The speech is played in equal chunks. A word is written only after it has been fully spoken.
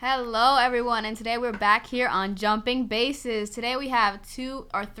Hello everyone, and today we're back here on Jumping Bases. Today we have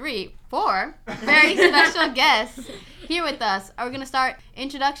four very special guests here with us. We're going to start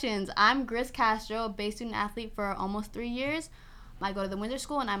introductions. I'm Castro, a base student athlete for almost 3 years. I go to the Windsor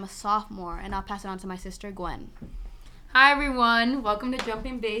School and I'm a sophomore, and I'll pass it on to my sister Gwen. Hi everyone, welcome to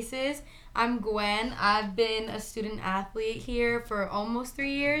Jumping Bases. I'm Gwen. I've been a student athlete here for almost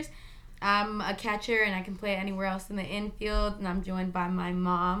 3 years. I'm a catcher and I can play anywhere else in the infield, and I'm joined by my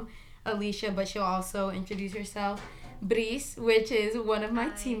mom, Alicia, but she'll also introduce herself. Bris, which is one of my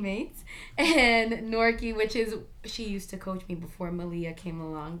teammates, and Norky, she used to coach me before Malia came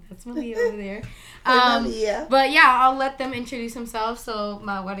along. That's Malia over there. Malia. But yeah, I'll let them introduce themselves. So,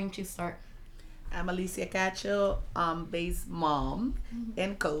 why don't you start? I'm Alicia Cacho, base mom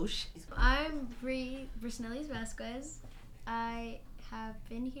and coach. I'm Vazquez. I have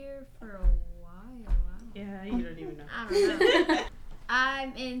been here for a while. Yeah, you don't even know. I don't know.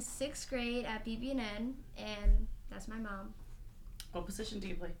 I'm in 6th grade at BB&N, and that's my mom. What position do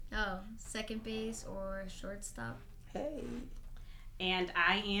you play? Oh, second base or shortstop. Hey. And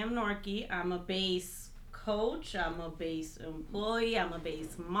I am Norky. I'm a base coach. I'm a base employee. I'm a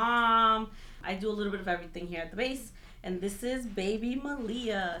base mom. I do a little bit of everything here at the base. And this is baby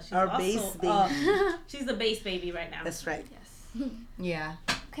Malia. She's Our base baby. She's the base baby right now. That's right. Yes. Yeah.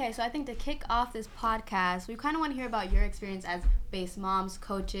 Okay, so I think to kick off this podcast, we kind of want to hear about your experience as base moms,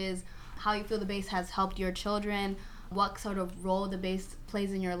 coaches, how you feel the base has helped your children, what sort of role the base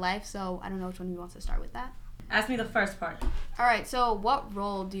plays in your life. So I don't know which one of you wants to start with that. Ask me the first part. All right, so what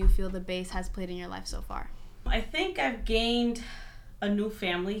role do you feel the base has played in your life so far? I think I've gained a new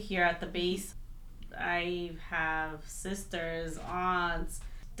family here at the base. I have sisters, aunts,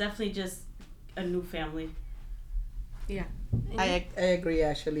 definitely just a new family. Yeah. I agree,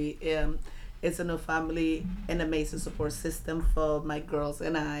 actually. It's a new family, an amazing support system for my girls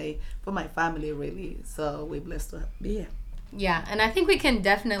and for my family, really. So we're blessed to be here. Yeah, and I think we can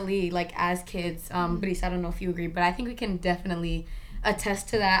definitely, like, as kids, Bris, I don't know if you agree, but I think we can definitely attest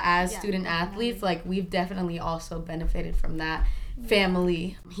to that as student athletes. Like, we've definitely also benefited from that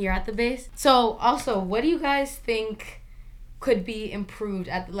family here at the base. So, also, what do you guys think could be improved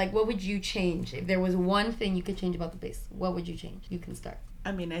what would you change? If there was one thing you could change about the base, what would you change? You can start.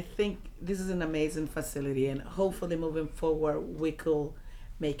 I mean, I think this is an amazing facility, and hopefully moving forward, we could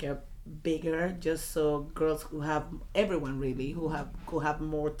make it bigger, just so girls who have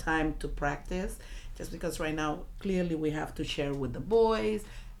more time to practice. Just because right now, clearly we have to share with the boys,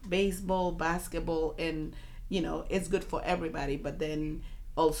 baseball, basketball, and it's good for everybody. But then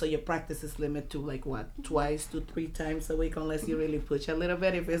also your practice is limited to twice to 3 times a week, unless you really push a little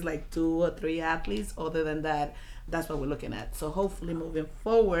bit. If it's like 2 or 3 athletes, other than that, that's what we're looking at. So hopefully moving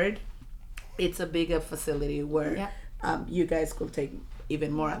forward, it's a bigger facility where you guys could take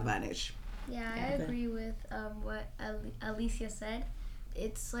even more advantage. Yeah, I agree with what Alicia said.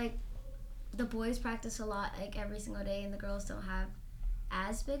 It's like the boys practice a lot, like every single day, and the girls don't have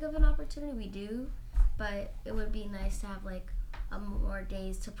as big of an opportunity. We do, but it would be nice to have more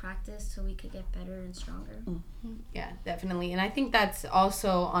days to practice so we could get better and stronger. Mm-hmm. Yeah, definitely. And I think that's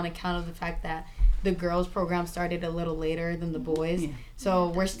also on account of the fact that the girls program started a little later than the boys. Yeah. So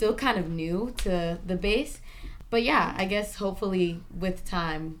we're still kind of new to the base. But yeah, I guess hopefully with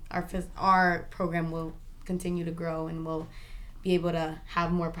time, our program will continue to grow and we'll be able to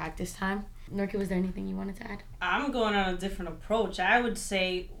have more practice time. Norky, was there anything you wanted to add? I'm going on a different approach. I would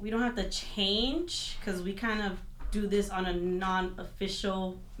say we don't have to change because we kind of do this on a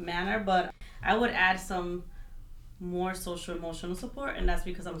non-official manner, but I would add some more social emotional support, and that's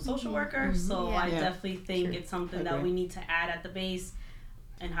because I'm a social worker. So I definitely think it's something that we need to add at the base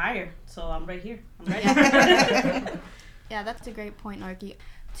and higher. So I'm right here. I'm ready. Yeah, that's a great point, Norky.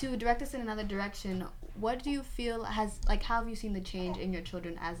 To direct us in another direction, what do you feel how have you seen the change in your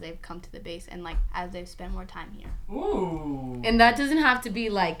children as they've come to the base and as they've spent more time here? Ooh. And that doesn't have to be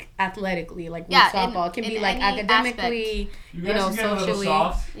athletically, with softball. It can be academically, socially.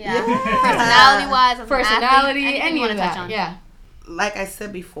 Yeah. Personality-wise. Anything you want to touch on. Yeah. Like I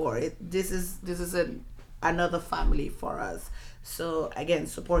said before, this is another family for us. So again,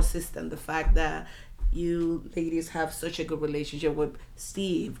 support system, the fact that you ladies have such a good relationship with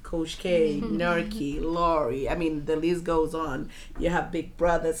Steve, Coach K, Norky, Lori. I mean, the list goes on. You have big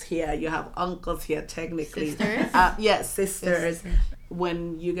brothers here. You have uncles here, technically. Sisters? Sisters.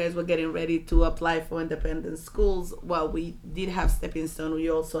 When you guys were getting ready to apply for independent schools, we did have Stepping Stone. We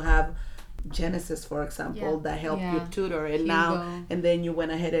also have Genesis, for example, that helped you tutor. And then you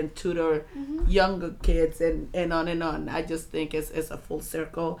went ahead and tutor younger kids and on and on. I just think it's a full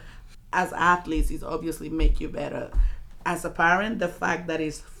circle. As athletes, it obviously make you better as a parent, the fact that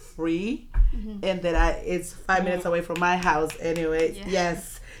it's free and that it's 5 minutes away from my house anyway. Yeah.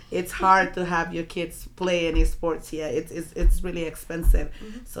 Yes, it's hard to have your kids play any sports here. It's really expensive.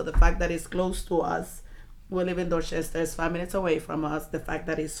 So the fact that it's close to us, we live in Dorchester, it's 5 minutes away from us. The fact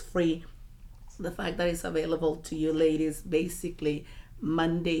that it's free, the fact that it's available to you ladies basically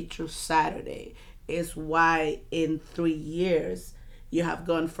Monday through Saturday is why in 3 years you have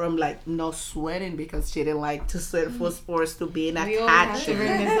gone from like no sweating because she didn't like to sweat for sports to being a We always have to catcher.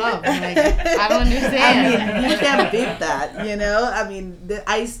 bring this up. I'm like, I don't understand. I mean, you can't beat that, you know. I mean,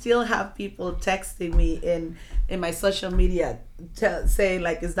 I still have people texting me in my social media saying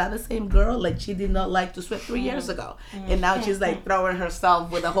like, "Is that the same girl? Like, she did not like to sweat 3 years ago, and now she's like throwing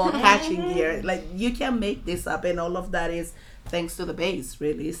herself with the whole catching gear." Like, you can't make this up, and all of that is thanks to the base,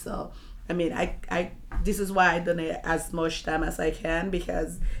 really. So, I mean, I this is why I donate as much time as I can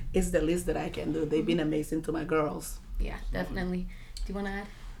because it's the least that I can do. They've been amazing to my girls. Yeah, definitely. Do you want to add?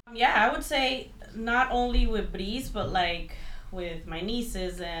 Yeah, I would say not only with Bris, but like with my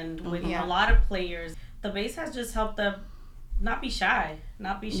nieces and with a lot of players, the base has just helped them not be shy,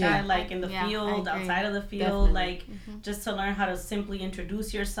 like in the field, outside of the field, like just to learn how to simply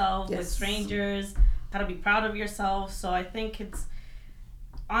introduce yourself with strangers, how to be proud of yourself. So I think it's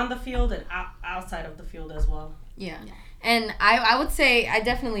on the field and outside of the field as well. Yeah. And I would say I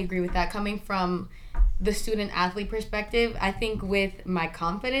definitely agree with that. Coming from the student athlete perspective, I think with my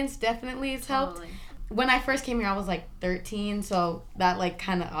confidence, definitely it's helped. When I first came here, I was like 13, so that like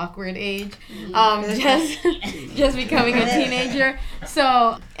kind of awkward age, just becoming a teenager.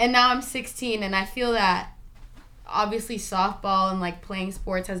 So, and now I'm 16, and I feel that obviously softball and like playing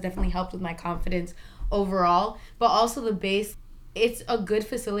sports has definitely helped with my confidence overall, but also the base. It's a good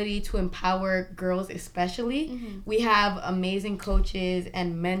facility to empower girls especially. We have amazing coaches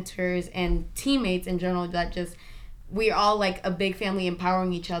and mentors and teammates in general that just, we're all like a big family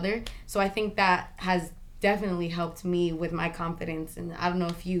empowering each other. So I think that has definitely helped me with my confidence. And I don't know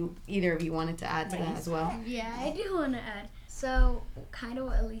if either of you wanted to add to that as well. Yeah, I do want to add. So kind of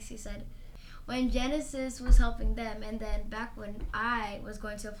what Alicia said. When Genesis was helping them, and then back when I was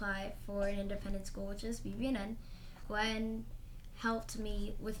going to apply for an independent school, which is BBNN, Gwen helped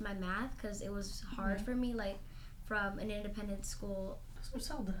me with my math because it was hard for me, like from an independent school.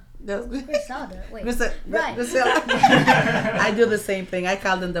 Gricelda. Gricelda. Wait. Right. I do the same thing. I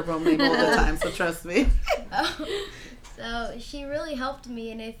call them the wrong name all the time, so trust me. So she really helped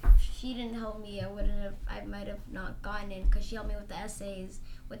me, and if she didn't help me, I might have not gotten in because she helped me with the essays,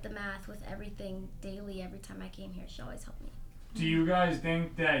 with the math, with everything daily. Every time I came here, she always helped me. Do you guys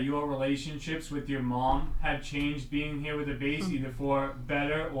think that your relationships with your mom have changed being here with the base, either for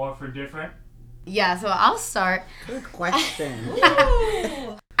better or for different? Yeah, so I'll start. Good question.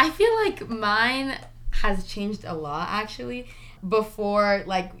 I feel like mine has changed a lot, actually. Before,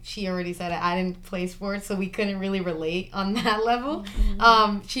 like she already said, I didn't play sports, so we couldn't really relate on that level.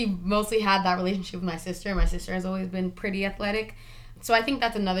 She mostly had that relationship with my sister. My sister has always been pretty athletic. So I think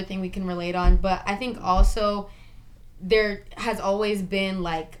that's another thing we can relate on. But I think also there has always been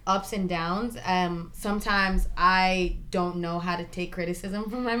like ups and downs. Sometimes I don't know how to take criticism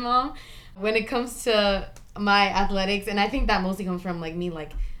from my mom when it comes to my athletics, and I think that mostly comes from like me,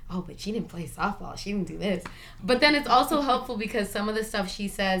 like, oh, but she didn't play softball, she didn't do this. But then it's also helpful because some of the stuff she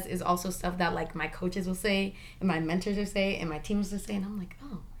says is also stuff that like my coaches will say and my mentors will say and my teams will say, and I'm like,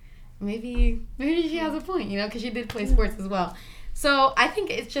 oh, maybe she has a point, you know, because she did play sports as well. So I think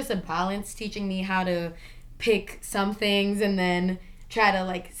it's just a balance, teaching me how to pick some things and then try to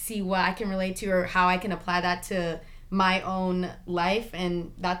like see what I can relate to or how I can apply that to my own life,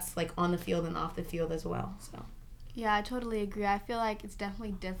 and that's like on the field and off the field as well. So yeah, I totally agree. I feel like it's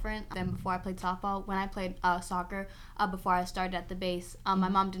definitely different than before I played softball. When I played soccer, before I started at the base, my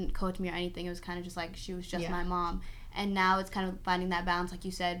mom didn't coach me or anything. It was kind of just like she was just my mom. And now it's kind of finding that balance, like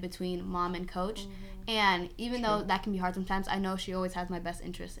you said, between mom and coach. And even though that can be hard sometimes, I know she always has my best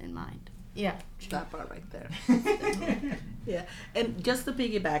interest in mind. Yeah. That part right there. Yeah. And just to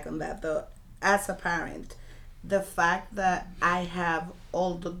piggyback on that, though, as a parent, the fact that I have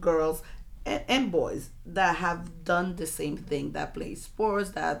all the girls and boys that have done the same thing, that play sports,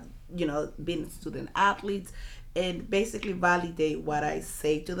 that, you know, been student athletes, and basically validate what I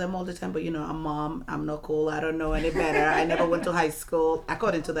say to them all the time. But, you know, I'm mom, I'm not cool, I don't know any better, I never went to high school,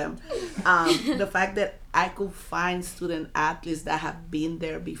 according to them. The fact that I could find student athletes that have been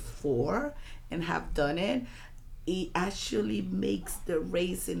there before and have done it, it actually makes the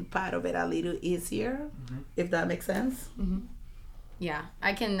racing part of it a little easier, if that makes sense. Yeah,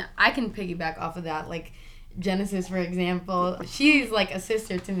 I can piggyback off of that. Like Genesis, for example, she's like a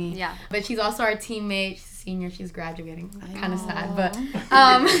sister to me. Yeah. But she's also our teammate. She's senior. She's graduating. I Kind of know. sad, but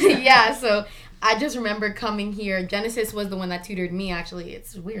yeah. So I just remember coming here. Genesis was the one that tutored me. Actually,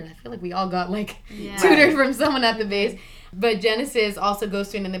 it's weird. I feel like we all got like tutored from someone at the base. But Genesis also goes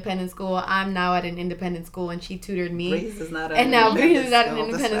to an independent school. I'm now at an independent school, and she tutored me. Bris is not And now Bris is at an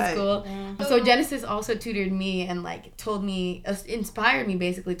school, that's independent right. school. Yeah. So Genesis also tutored me and like told me, inspired me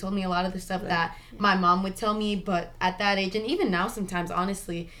basically, told me a lot of the stuff that my mom would tell me. But at that age, and even now sometimes,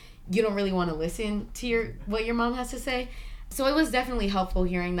 honestly, you don't really want to listen to what your mom has to say. So it was definitely helpful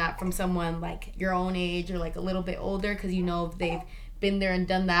hearing that from someone like your own age or like a little bit older, because you know they've been there and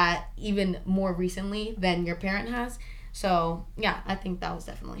done that even more recently than your parent has. So yeah, I think that was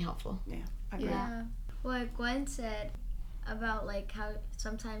definitely helpful. Yeah, I agree. Yeah. What Gwen said about like how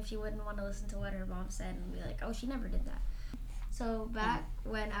sometimes she wouldn't want to listen to what her mom said and be like, oh, she never did that. So back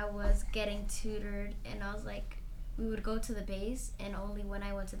when I was getting tutored and I was like, we would go to the base, and only when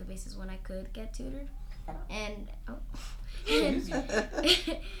I went to the base is when I could get tutored. And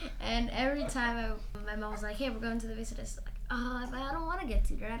and every time my mom was like, hey, we're going to the base, and I was like, oh, I don't want to get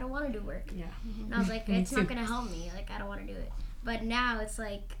tutored. I don't want to do work. Yeah. And I was like, it's not going to help me. Like, I don't want to do it. But now it's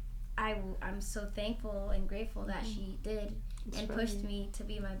like, I'm so thankful and grateful that she did and pushed me to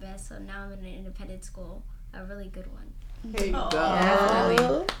be my best. So now I'm in an independent school, a really good one. There you go.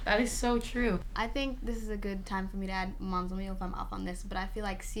 Definitely. That is so true. I think this is a good time for me to add, moms, let me know if I'm off on this, but I feel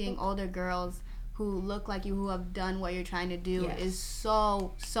like seeing older girls who look like you, who have done what you're trying to do, is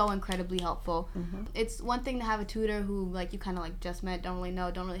so incredibly helpful. It's one thing to have a tutor who like you kind of like just met, don't really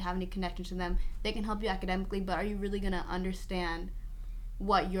know, don't really have any connection to them. They can help you academically, but are you really gonna understand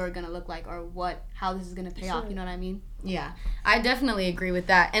what you're gonna look like or how this is gonna pay off? You know what I mean? Yeah, I definitely agree with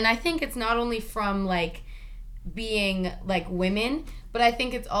that. And I think it's not only from like being like women, but I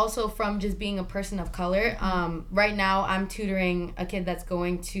think it's also from just being a person of color. Right now I'm tutoring a kid that's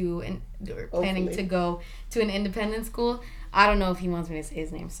going to planning to go to an independent school. I don't know if he wants me to say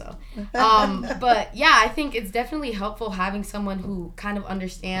his name, so but yeah, I think it's definitely helpful having someone who kind of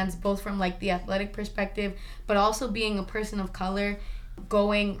understands both from like the athletic perspective, but also being a person of color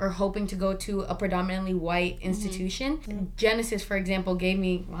going or hoping to go to a predominantly white institution. Genesis, for example, gave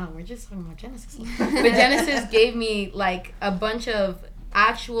me, wow, we're just talking about Genesis. But Genesis gave me like a bunch of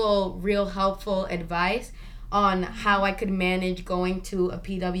actual real helpful advice on how I could manage going to a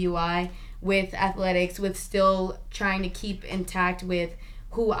PWI with athletics, with still trying to keep intact with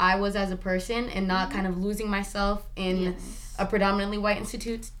who I was as a person and not kind of losing myself in a predominantly white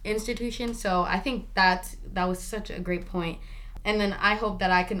institution. So I think that was such a great point. And then I hope that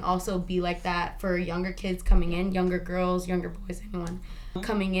I can also be like that for younger kids coming in, younger girls, younger boys, anyone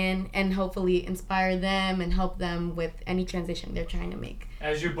coming in, and hopefully inspire them and help them with any transition they're trying to make.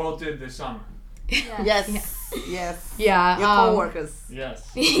 As you both did this summer. Yes. Yeah. Your co-workers. Yes.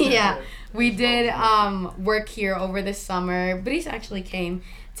 Yeah. We did work here over the summer. Bris actually came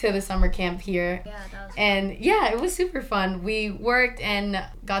to the summer camp here. Yeah, that was And yeah, it was super fun. We worked and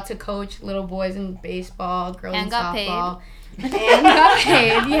got to coach little boys in baseball, girls in And got softball. And got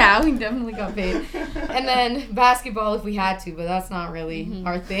paid. Yeah, we definitely got paid. And then basketball if we had to, but that's not really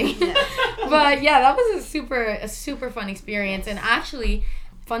our thing. But yeah, that was a super fun experience. And actually,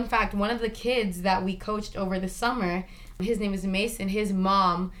 fun fact, one of the kids that we coached over the summer, his name is Mason, his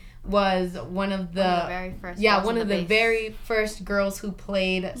mom was one of the very first one of the very first girls who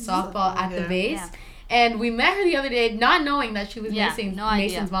played softball at the base. Yeah. And we met her the other day, not knowing that she was Mason's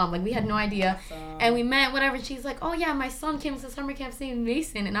idea. mom. Like, we had no idea. And we met, whatever. She's like, oh, yeah, my son came to summer camp saying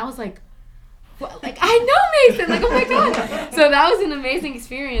Mason. And I was like, what? Like, I know Mason. Like, oh, my God. So that was an amazing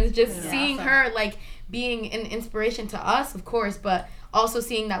experience, just seeing her, like, being an inspiration to us, of course, but also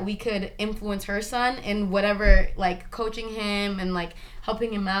seeing that we could influence her son in whatever, like, coaching him and, like,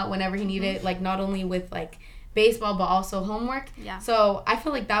 helping him out whenever he needed, like, not only with, like, baseball, but also homework. Yeah. So I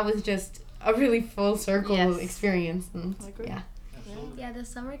feel like that was just a really full circle experience. And yeah. Yeah, the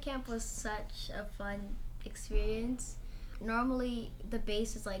summer camp was such a fun experience. Normally, the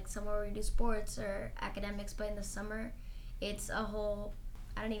base is like somewhere where we do sports or academics, but in the summer, it's a whole,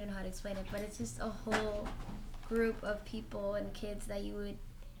 I don't even know how to explain it, but it's just a whole group of people and kids that you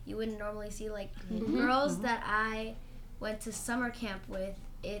wouldn't normally see. Like, girls that I went to summer camp with,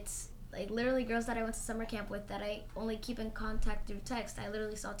 it's like literally girls that I went to summer camp with that I only keep in contact through text. I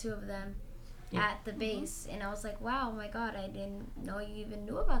literally saw 2 of them at the base, and I was like, wow, oh my God, I didn't know you even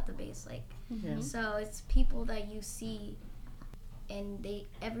knew about the base. Like, so it's people that you see, and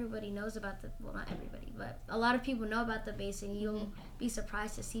everybody knows about well, not everybody, but a lot of people know about the base, and you'll be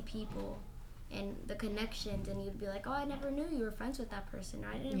surprised to see people and the connections, and you'd be like, oh, I never knew you were friends with that person, or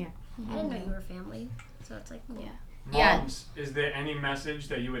I didn't know you were family. So it's like, cool. Yeah. Moms, is there any message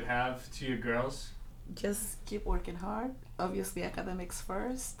that you would have to your girls just keep working hard. Obviously, academics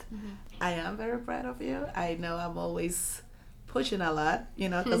first. Mm-hmm. I am very proud of you. I know I'm always pushing a lot,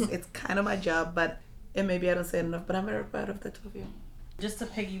 because it's kind of my job, and maybe I don't say it enough, but I'm very proud of the two of you. Just to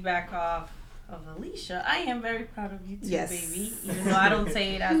piggyback off of Alicia, I am very proud of you too, Yes. baby. Even though I don't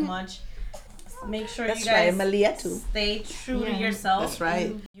say it as much. Make sure That's you guys right, Malia too. stay true to yourself. That's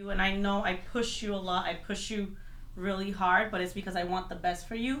right. And I know I push you a lot. I push you really hard, but it's because I want the best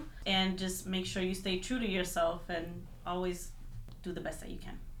for you. And just make sure you stay true to yourself and always do the best that you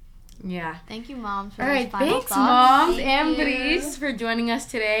can. Yeah. Thank you, moms, for All those right, final thanks, thoughts. moms Thank and you. Bris, for joining us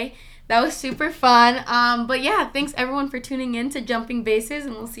today. That was super fun. But yeah, thanks everyone for tuning in to Jumping Bases,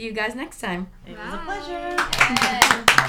 and we'll see you guys next time. It was a pleasure. Yes.